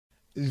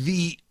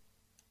the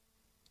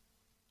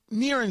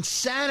near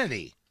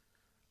insanity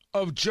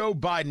of Joe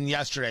Biden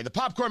yesterday. The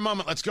popcorn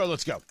moment. Let's go.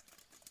 Let's go.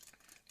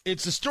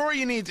 It's a story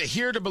you need to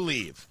hear to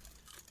believe.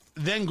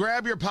 Then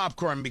grab your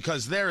popcorn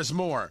because there's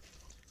more.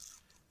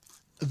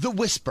 The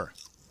Whisper.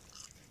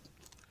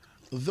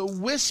 The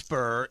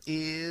Whisper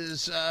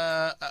is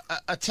a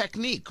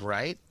technique,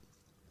 right?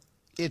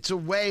 It's a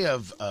way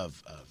of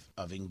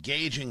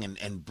engaging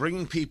and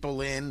bringing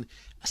people in,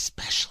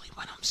 especially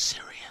when I'm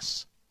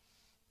serious.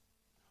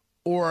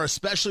 Or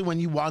especially when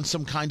you want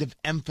some kind of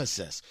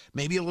emphasis,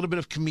 maybe a little bit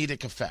of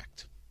comedic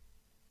effect.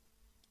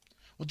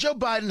 Well, Joe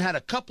Biden had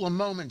a couple of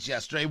moments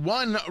yesterday,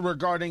 one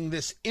regarding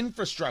this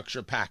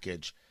infrastructure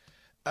package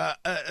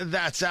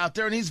that's out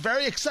there, and he's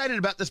very excited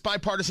about this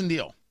bipartisan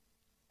deal.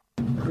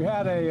 We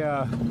had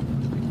a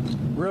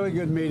really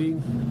good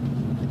meeting,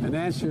 and to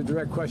answer your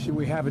direct question,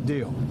 we have a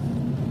deal.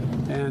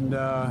 And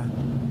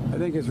I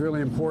think it's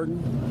really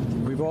important.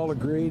 We've all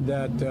agreed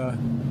that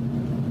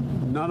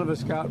none of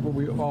us got what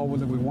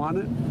we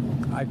wanted.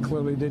 I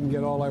clearly didn't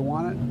get all I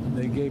wanted.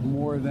 They gave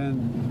more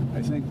than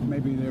I think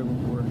maybe they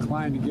were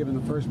inclined to give in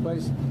the first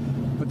place.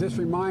 But this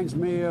reminds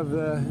me of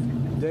the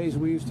days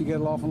we used to get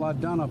an awful lot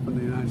done up in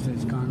the United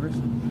States Congress.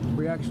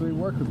 We actually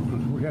worked with one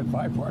another. We had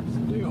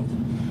bipartisan deals.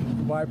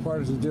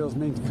 Bipartisan deals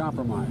means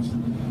compromise.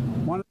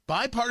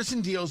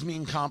 Bipartisan deals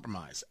mean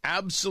compromise.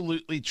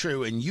 Absolutely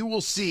true. And you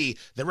will see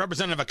that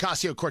Representative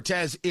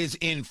Ocasio-Cortez is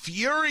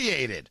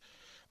infuriated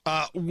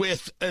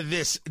with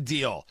this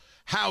deal.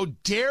 How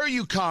dare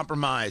you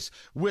compromise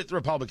with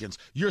Republicans?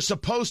 You're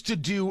supposed to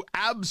do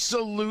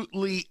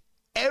absolutely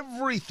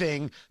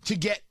everything to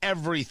get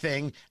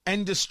everything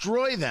and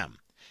destroy them.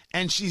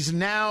 And she's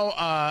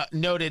now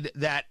noted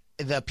that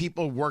the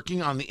people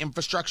working on the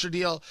infrastructure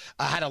deal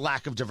had a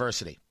lack of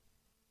diversity.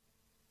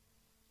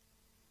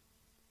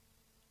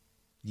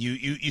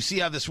 You see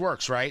how this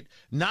works, right?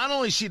 Not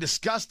only is she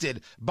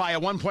disgusted by a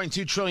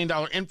 $1.2 trillion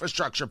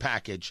infrastructure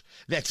package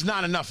that's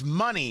not enough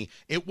money,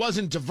 it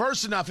wasn't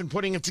diverse enough in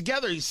putting it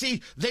together. You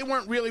see, they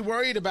weren't really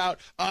worried about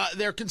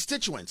their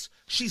constituents.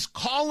 She's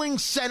calling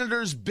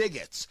senators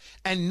bigots,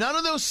 and none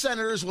of those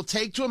senators will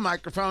take to a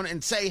microphone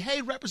and say,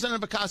 hey,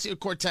 Representative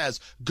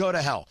Ocasio-Cortez, go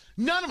to hell.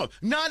 None of them.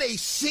 Not a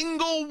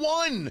single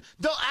one.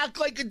 They'll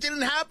act like it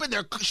didn't happen.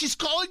 She's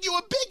calling you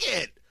a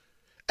bigot.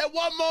 At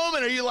what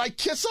moment are you like,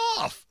 kiss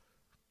off?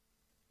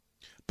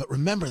 But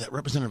remember that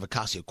Representative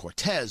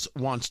Ocasio-Cortez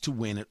wants to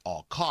win at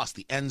all costs.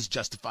 The ends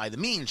justify the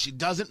means. She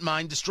doesn't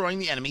mind destroying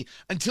the enemy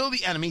until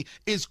the enemy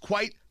is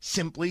quite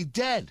simply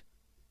dead.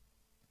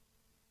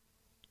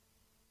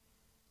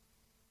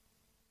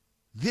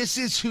 This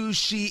is who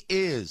she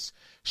is.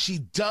 She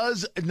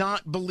does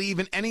not believe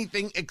in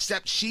anything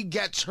except she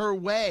gets her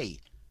way.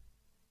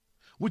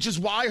 Which is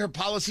why her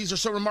policies are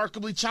so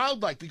remarkably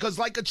childlike, because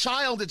like a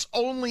child, it's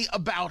only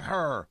about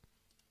her.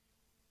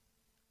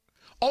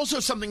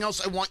 Also, something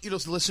else I want you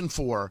to listen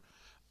for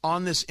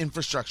on this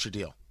infrastructure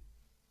deal,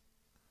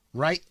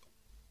 right?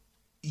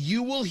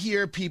 You will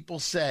hear people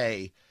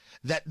say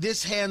that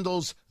this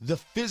handles the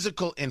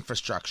physical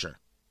infrastructure.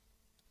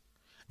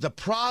 The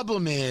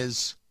problem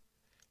is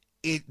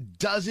it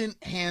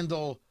doesn't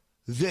handle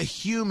the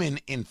human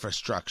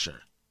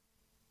infrastructure.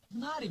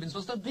 Not even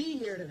supposed to be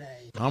here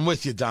today. I'm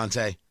with you,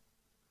 Dante.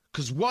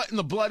 Because what in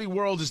the bloody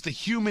world is the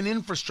human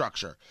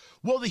infrastructure?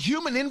 Well, the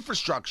human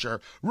infrastructure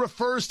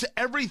refers to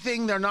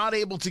everything they're not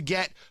able to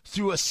get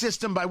through a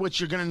system by which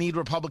you're going to need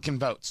Republican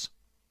votes.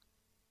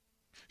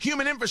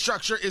 Human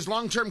infrastructure is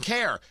long-term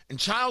care and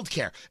child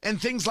care and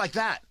things like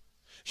that.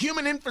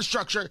 Human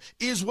infrastructure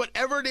is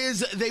whatever it is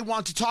they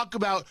want to talk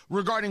about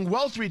regarding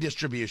wealth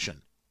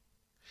redistribution.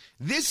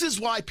 This is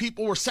why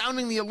people were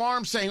sounding the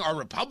alarm saying, are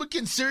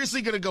Republicans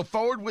seriously going to go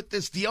forward with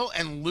this deal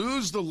and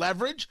lose the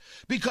leverage?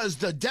 Because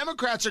the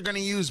Democrats are going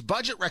to use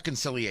budget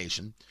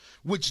reconciliation,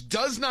 which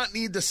does not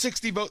need the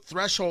 60-vote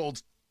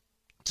threshold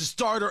to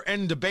start or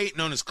end debate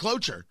known as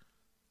cloture.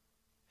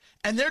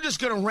 And they're just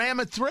going to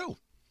ram it through.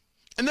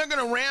 And they're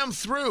going to ram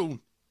through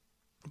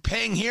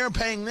paying here,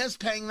 paying this,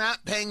 paying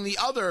that, paying the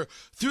other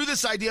through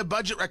this idea of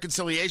budget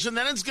reconciliation.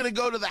 Then it's going to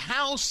go to the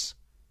House.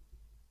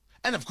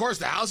 And, of course,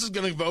 the House is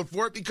going to vote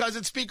for it because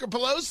it's Speaker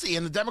Pelosi,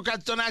 and the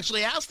Democrats don't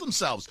actually ask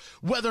themselves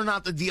whether or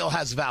not the deal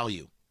has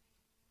value,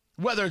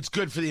 whether it's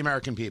good for the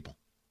American people,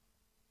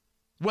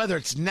 whether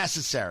it's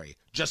necessary.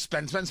 Just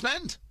spend, spend,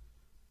 spend.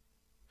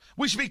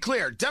 We should be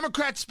clear.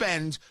 Democrats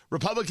spend,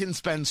 Republicans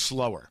spend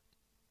slower.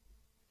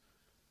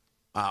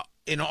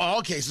 In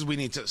all cases, we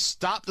need to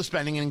stop the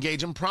spending and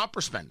engage in proper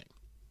spending.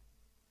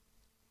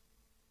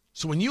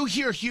 So when you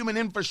hear human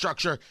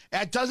infrastructure,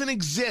 it doesn't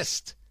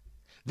exist.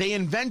 They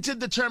invented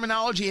the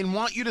terminology and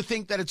want you to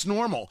think that it's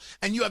normal.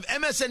 And you have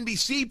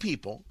MSNBC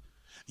people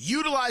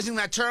utilizing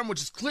that term,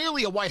 which is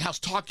clearly a White House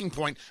talking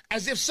point,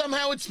 as if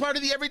somehow it's part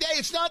of the everyday.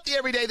 It's not the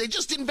everyday. They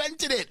just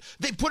invented it.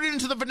 They put it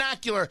into the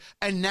vernacular,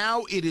 and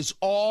now it is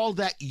all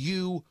that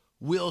you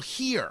will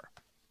hear.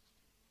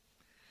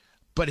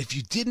 But if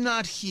you did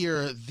not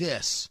hear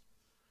this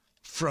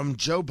from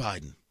Joe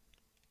Biden,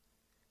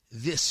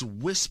 this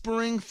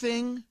whispering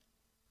thing,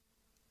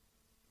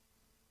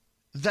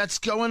 that's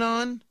going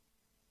on,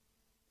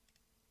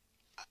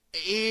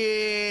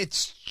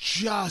 it's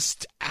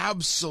just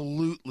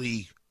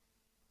absolutely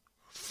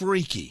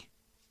freaky.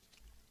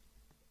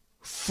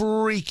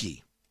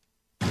 Freaky.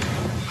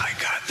 I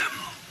got them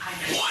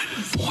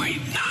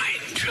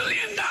 $1.9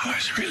 trillion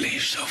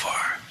relief so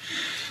far.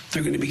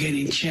 They're going to be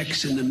getting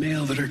checks in the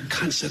mail that are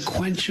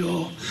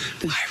consequential.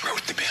 I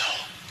wrote the bill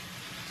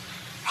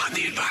on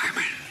the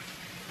environment.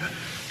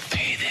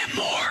 Pay them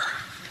more.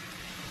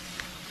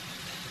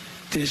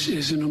 This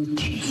is an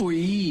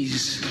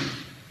employees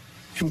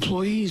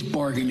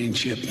bargaining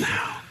chip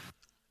now.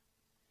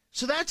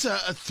 So that's a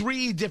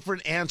three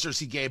different answers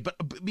he gave.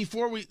 But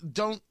before we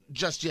don't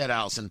just yet,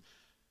 Allison,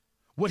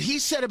 what he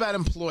said about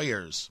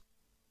employers,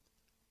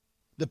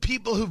 the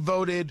people who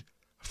voted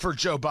for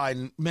Joe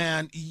Biden,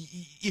 man,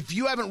 if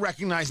you haven't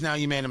recognized now,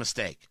 you made a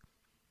mistake.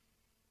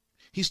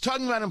 He's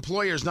talking about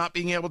employers not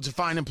being able to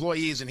find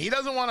employees, and he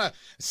doesn't want to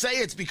say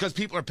it's because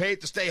people are paid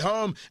to stay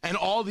home and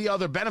all the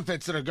other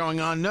benefits that are going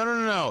on.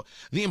 No.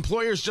 The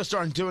employers just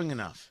aren't doing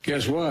enough.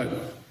 Guess what?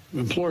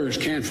 Employers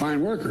can't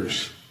find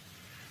workers.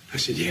 I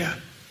said, yeah,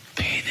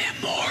 pay them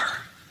more.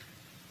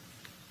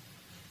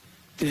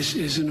 This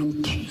is an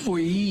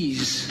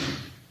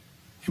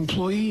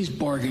employees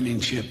bargaining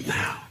chip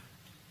now.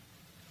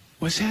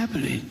 What's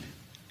happening?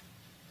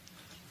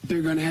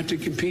 They're going to have to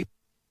compete.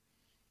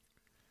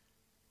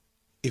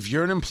 If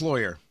you're an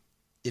employer,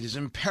 it is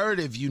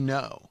imperative you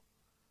know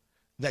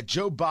that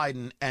Joe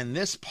Biden and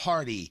this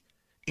party,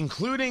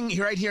 including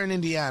right here in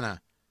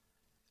Indiana,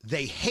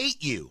 they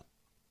hate you.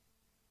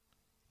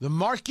 The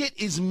market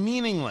is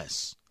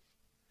meaningless.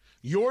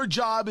 Your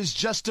job is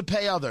just to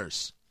pay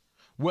others.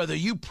 Whether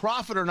you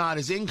profit or not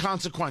is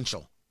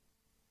inconsequential.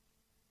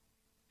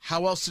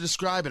 How else to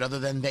describe it other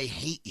than they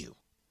hate you?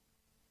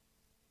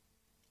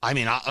 I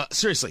mean,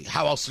 seriously,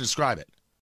 how else to describe it?